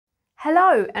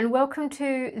Hello and welcome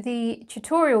to the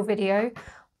tutorial video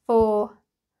for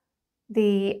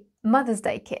the Mother's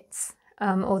Day kits,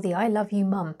 or the I Love You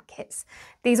Mum kits.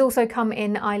 These also come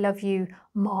in I Love You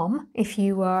Mom if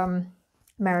you are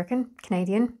American,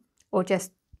 Canadian, or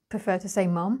just prefer to say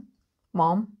mom.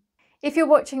 If you're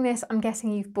watching this, I'm guessing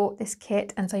you've bought this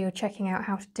kit and so you're checking out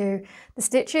how to do the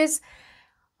stitches.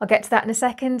 I'll get to that in a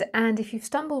second, and if you've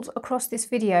stumbled across this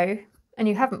video and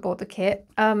you haven't bought the kit,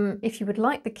 if you would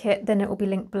like the kit, then it will be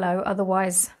linked below.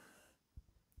 Otherwise,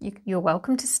 you're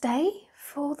welcome to stay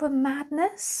for the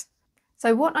madness.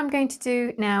 So what I'm going to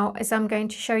do now is I'm going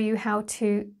to show you how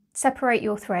to separate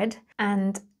your thread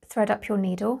and thread up your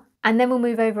needle, and then we'll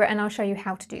move over and I'll show you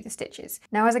how to do the stitches.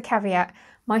 Now, as a caveat,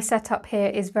 my setup here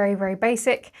is very, very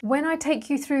basic. When I take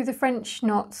you through the French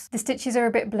knots, the stitches are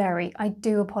a bit blurry. I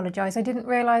do apologise. I didn't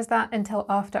realise that until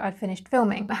after I'd finished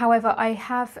filming. However, I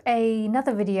have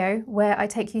another video where I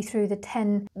take you through the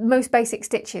 10 most basic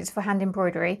stitches for hand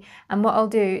embroidery. And what I'll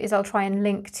do is I'll try and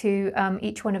link to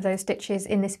each one of those stitches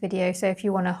in this video. So if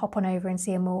you want to hop on over and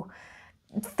see a more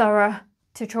thorough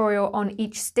tutorial on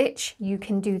each stitch, you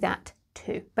can do that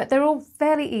too. But they're all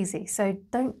fairly easy, so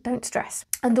don't stress.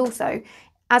 And also,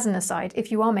 as an aside,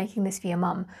 if you are making this for your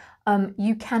mum,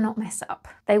 you cannot mess up.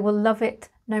 They will love it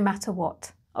no matter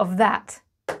what. Of that,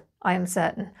 I am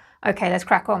certain. Okay, let's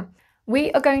crack on.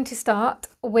 We are going to start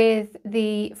with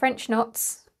the French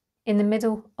knots in the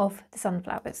middle of the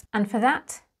sunflowers. And for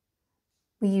that,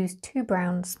 we use 2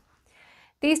 browns.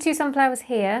 These 2 sunflowers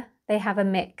here, they have a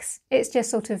mix. It's just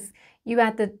sort of, you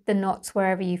add the knots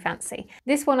wherever you fancy.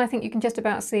 This one, I think you can just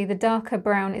about see the darker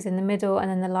brown is in the middle and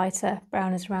then the lighter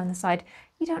brown is around the side.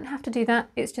 You don't have to do that,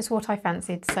 it's just what I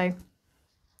fancied, so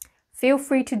feel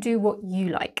free to do what you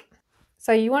like.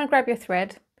 So you want to grab your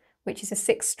thread, which is a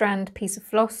 6-strand piece of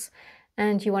floss,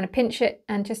 and you want to pinch it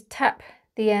and just tap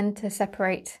the end to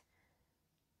separate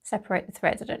the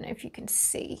threads. I don't know if you can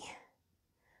see,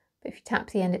 but if you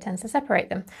tap the end, it tends to separate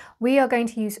them. We are going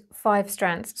to use 5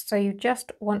 strands, so you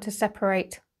just want to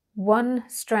separate 1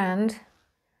 strand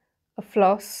of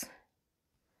floss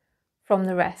from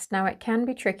the rest. Now, it can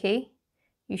be tricky.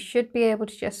 You should be able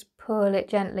to just pull it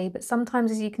gently, but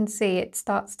sometimes, as you can see, it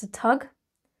starts to tug,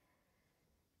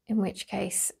 in which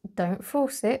case don't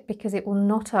force it because it will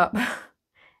knot up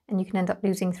and you can end up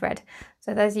losing thread.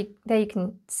 So there you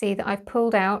can see that I've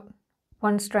pulled out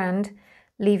 1 strand,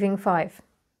 leaving 5.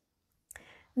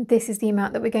 This is the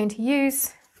amount that we're going to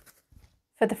use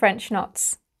for the French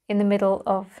knots in the middle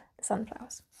of the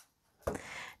sunflowers.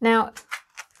 Now,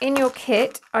 in your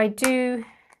kit, I do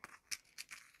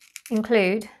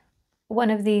include one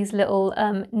of these little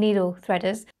needle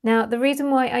threaders. Now, the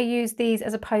reason why I use these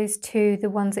as opposed to the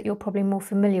ones that you're probably more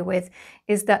familiar with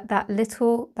is that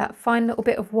that fine little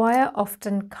bit of wire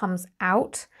often comes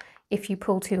out if you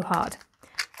pull too hard.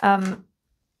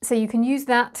 So you can use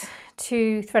that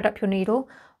to thread up your needle,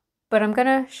 but I'm going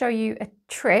to show you a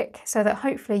trick so that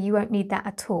hopefully you won't need that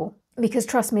at all. Because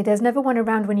trust me, there's never one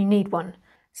around when you need one.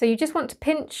 So you just want to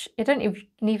pinch, I don't know if you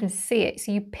can even see it,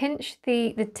 so you pinch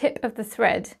the tip of the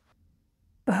thread,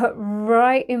 but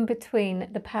right in between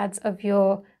the pads of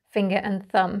your finger and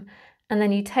thumb, and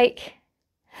then you take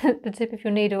the tip of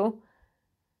your needle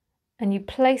and you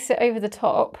place it over the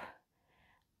top,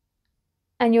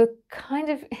 and you're kind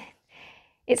of,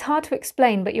 it's hard to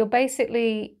explain, but you're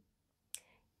basically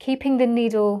keeping the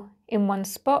needle in one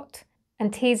spot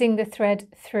and teasing the thread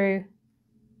through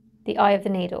the eye of the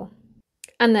needle.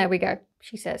 And there we go,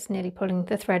 she says, nearly pulling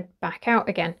the thread back out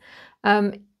again.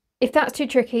 If that's too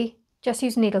tricky, just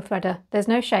use a needle threader. There's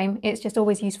no shame. It's just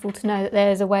always useful to know that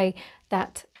there's a way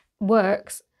that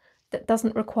works that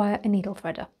doesn't require a needle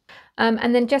threader.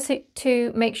 And then just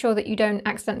to make sure that you don't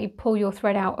accidentally pull your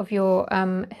thread out of your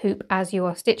hoop as you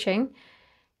are stitching,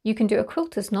 you can do a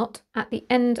quilter's knot at the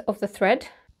end of the thread.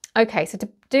 Okay, so to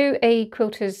do a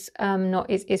quilter's knot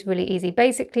is really easy.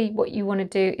 Basically, what you want to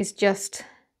do is just,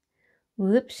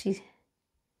 whoopsie,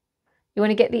 you want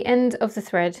to get the end of the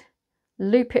thread,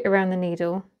 loop it around the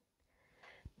needle,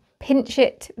 pinch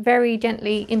it very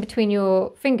gently in between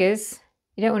your fingers.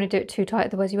 You don't want to do it too tight,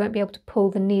 otherwise you won't be able to pull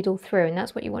the needle through, and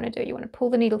that's what you want to do. You want to pull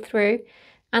the needle through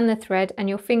and the thread, and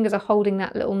your fingers are holding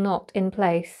that little knot in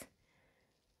place.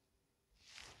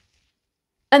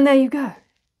 And there you go.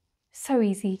 So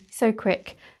easy, so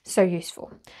quick, so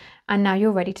useful. And now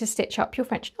you're ready to stitch up your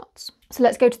French knots. So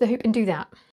let's go to the hoop and do that.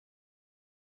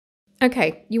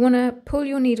 Okay, you want to pull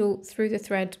your needle through the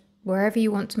thread wherever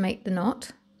you want to make the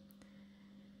knot.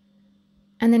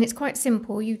 And then it's quite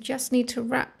simple. You just need to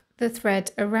wrap the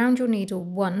thread around your needle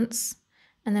once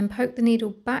and then poke the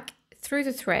needle back through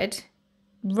the thread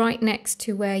right next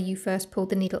to where you first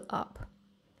pulled the needle up.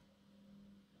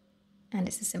 and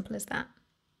it's as simple as that.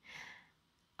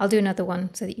 I'll do another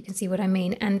one so that you can see what I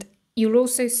mean. And you'll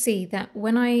also see that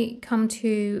when I come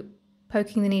to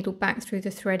poking the needle back through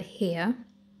the thread here,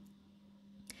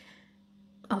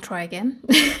 I'll try again.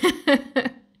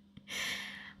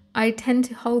 I tend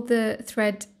to hold the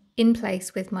thread in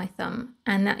place with my thumb,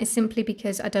 and that is simply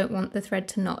because I don't want the thread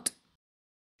to knot.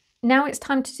 Now it's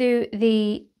time to do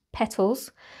the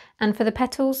petals, and for the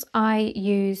petals I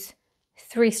use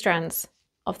 3 strands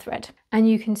of thread, and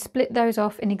you can split those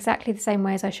off in exactly the same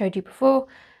way as I showed you before.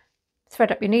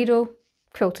 Thread up your needle,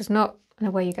 quilter's knot, and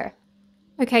away you go.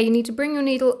 Okay, you need to bring your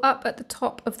needle up at the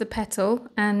top of the petal,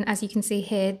 and as you can see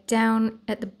here, down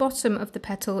at the bottom of the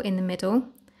petal in the middle,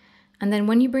 and then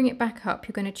when you bring it back up,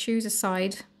 you're going to choose a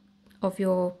side of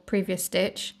your previous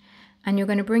stitch, and you're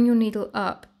going to bring your needle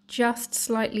up just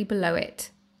slightly below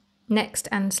it, next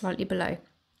and slightly below.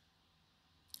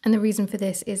 And the reason for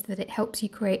this is that it helps you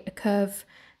create a curve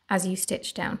as you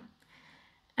stitch down.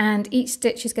 And each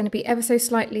stitch is going to be ever so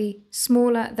slightly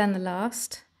smaller than the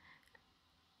last.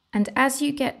 And as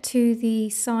you get to the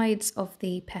sides of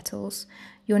the petals,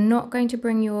 you're not going to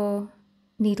bring your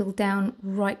needle down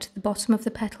right to the bottom of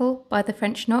the petal by the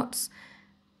French knots.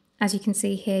 As you can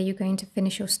see here, you're going to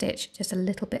finish your stitch just a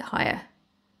little bit higher.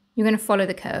 You're going to follow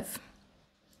the curve.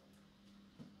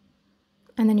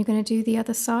 And then you're going to do the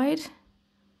other side.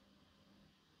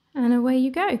 And away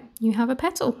you go. You have a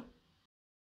petal.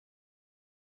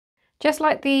 Just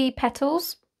like the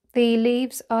petals, the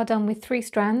leaves are done with 3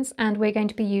 strands, and we're going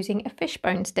to be using a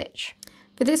fishbone stitch.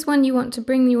 For this one, you want to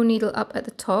bring your needle up at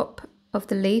the top of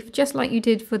the leaf, just like you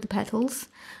did for the petals,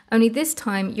 only this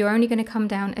time you're only going to come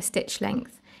down a stitch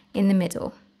length in the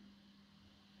middle.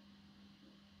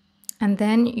 And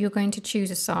then you're going to choose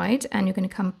a side, and you're going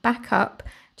to come back up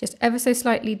just ever so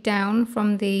slightly down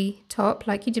from the top,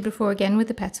 like you did before again with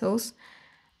the petals,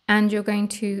 and you're going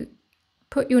to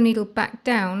put your needle back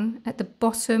down at the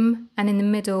bottom and in the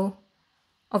middle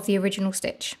of the original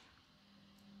stitch.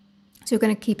 So you're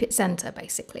going to keep it center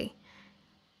basically.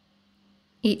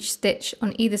 Each stitch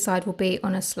on either side will be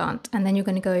on a slant, and then you're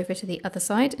going to go over to the other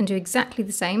side and do exactly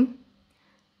the same.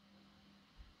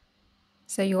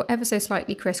 So you're ever so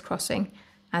slightly crisscrossing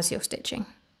as you're stitching.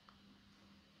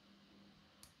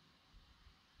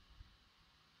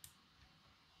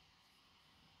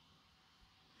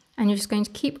 And you're just going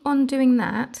to keep on doing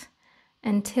that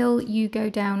until you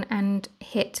go down and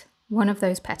hit one of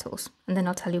those petals, and then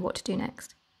I'll tell you what to do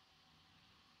next.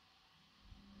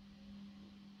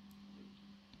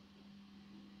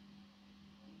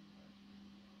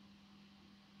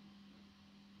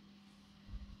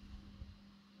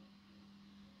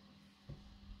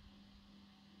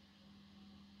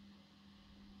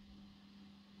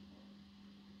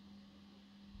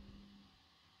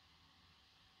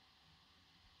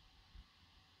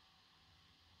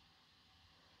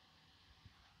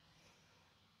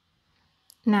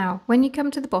 Now, when you come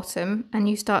to the bottom and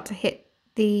you start to hit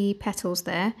the petals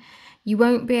there, you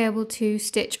won't be able to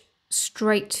stitch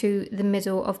straight to the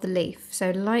middle of the leaf. So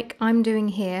like I'm doing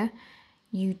here,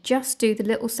 you just do the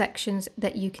little sections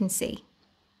that you can see.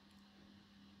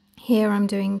 Here I'm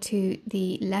doing to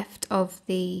the left of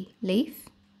the leaf.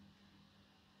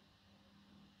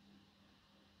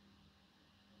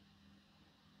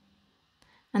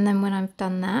 And then when I've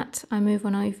done that, I move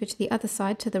on over to the other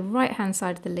side, to the right hand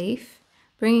side of the leaf,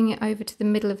 bringing it over to the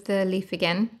middle of the leaf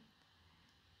again.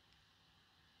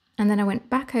 And then I went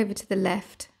back over to the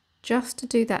left just to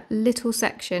do that little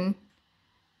section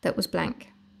that was blank.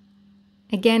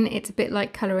 Again, it's a bit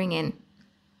like colouring in.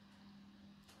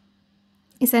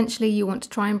 Essentially, you want to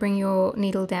try and bring your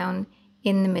needle down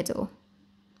in the middle,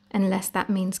 unless that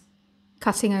means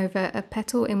cutting over a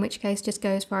petal, in which case just go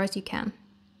as far as you can.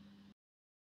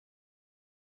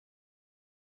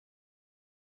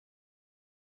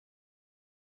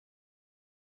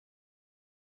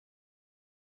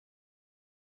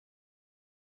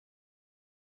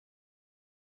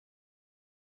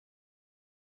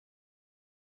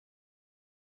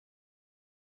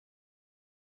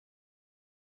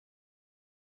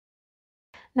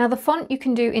 Now the font you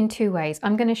can do in 2 ways.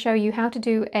 I'm going to show you how to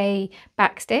do a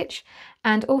back stitch,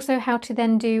 and also how to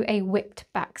then do a whipped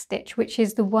back stitch, which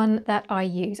is the one that I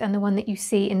use and the one that you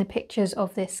see in the pictures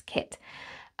of this kit.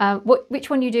 Which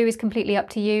one you do is completely up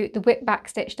to you. The whipped back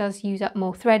stitch does use up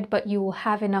more thread, but you will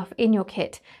have enough in your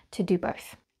kit to do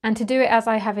both. And to do it as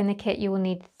I have in the kit, you will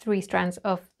need 3 strands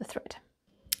of the thread.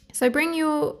 So bring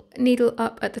your needle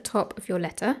up at the top of your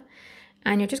letter,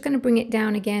 and you're just going to bring it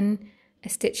down again a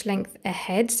stitch length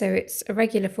ahead, so it's a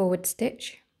regular forward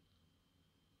stitch.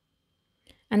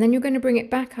 And then you're going to bring it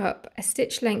back up a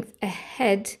stitch length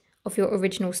ahead of your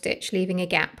original stitch, leaving a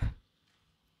gap.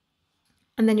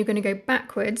 And then you're going to go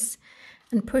backwards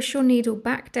and push your needle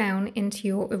back down into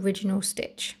your original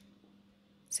stitch.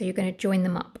 So you're going to join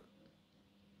them up.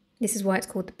 This is why it's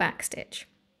called the back stitch.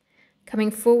 Coming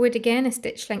forward again, a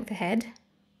stitch length ahead.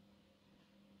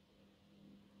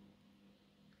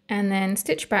 And then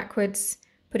stitch backwards,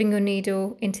 putting your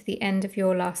needle into the end of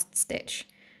your last stitch.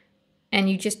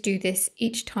 And you just do this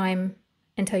each time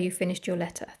until you finished your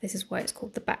letter. This is why it's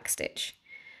called the back stitch.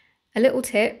 A little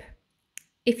tip,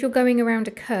 if you're going around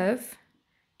a curve,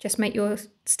 just make your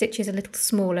stitches a little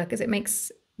smaller because it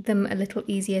makes them a little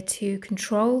easier to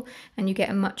control and you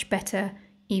get a much better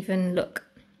even look.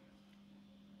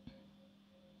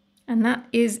 And that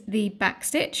is the back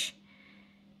stitch.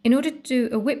 In order to do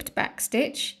a whipped back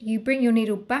stitch, you bring your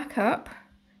needle back up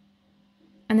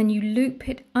and then you loop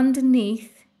it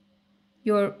underneath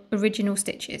your original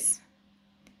stitches.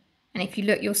 And if you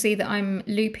look, you'll see that I'm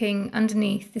looping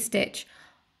underneath the stitch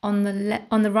on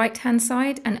the right hand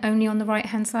side and only on the right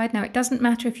hand side. Now it doesn't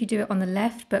matter if you do it on the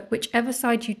left, but whichever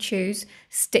side you choose,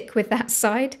 stick with that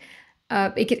side.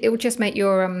 It will just make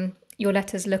your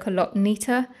letters look a lot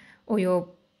neater, or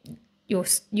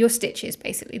your stitches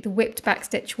basically. The whipped back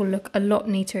stitch will look a lot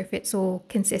neater if it's all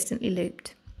consistently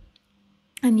looped.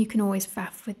 And you can always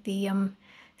faff with the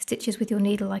stitches with your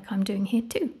needle like I'm doing here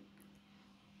too.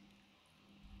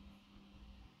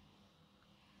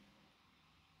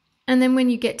 And then when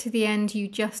you get to the end, you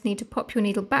just need to pop your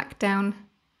needle back down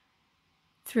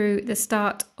through the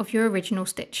start of your original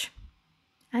stitch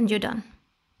and you're done.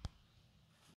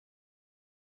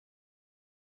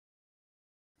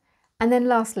 And then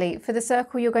lastly, for the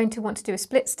circle, you're going to want to do a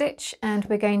split stitch, and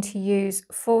we're going to use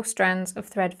 4 strands of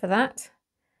thread for that.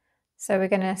 So we're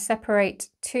going to separate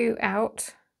 2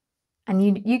 out,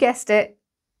 and you guessed it,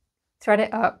 thread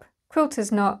it up,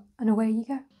 quilter's knot, and away you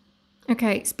go.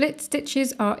 Okay, split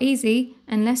stitches are easy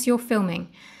unless you're filming,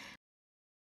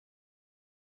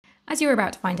 as you're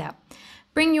about to find out.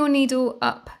 Bring your needle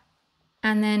up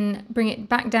and then bring it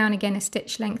back down again a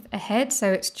stitch length ahead,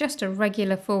 so it's just a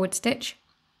regular forward stitch.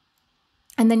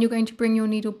 And then you're going to bring your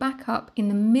needle back up in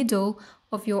the middle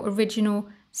of your original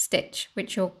stitch,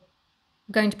 which you're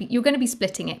going to be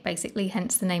splitting it basically,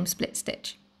 hence the name split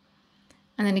stitch.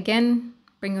 And then again,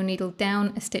 bring your needle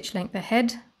down a stitch length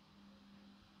ahead.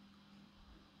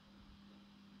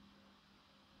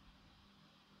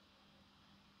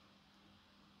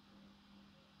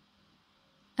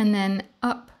 And then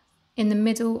up in the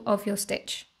middle of your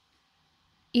stitch.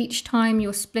 Each time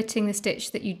you're splitting the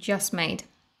stitch that you just made.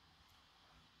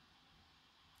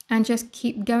 And just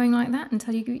keep going like that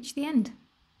until you reach the end.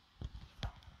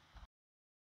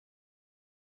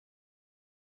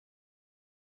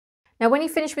 Now when you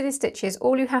finish with your stitches,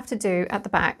 all you have to do at the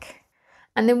back,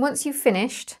 and then once you've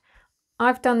finished,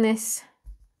 I've done this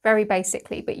very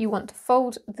basically, but you want to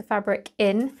fold the fabric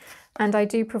in, and I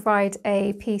do provide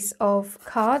a piece of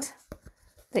card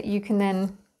that you can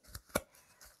then, I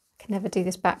can never do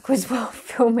this backwards while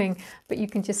filming, but you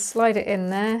can just slide it in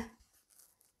there.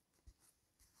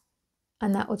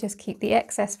 And that will just keep the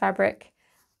excess fabric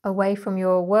away from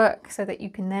your work so that you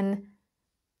can then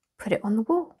put it on the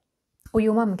wall, or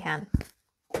your mum can.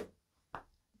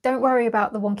 Don't worry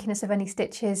about the wonkiness of any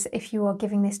stitches. If you are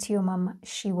giving this to your mum,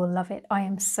 she will love it, I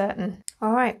am certain.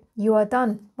 All right, you are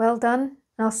done. Well done,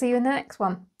 and I'll see you in the next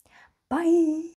one. Bye.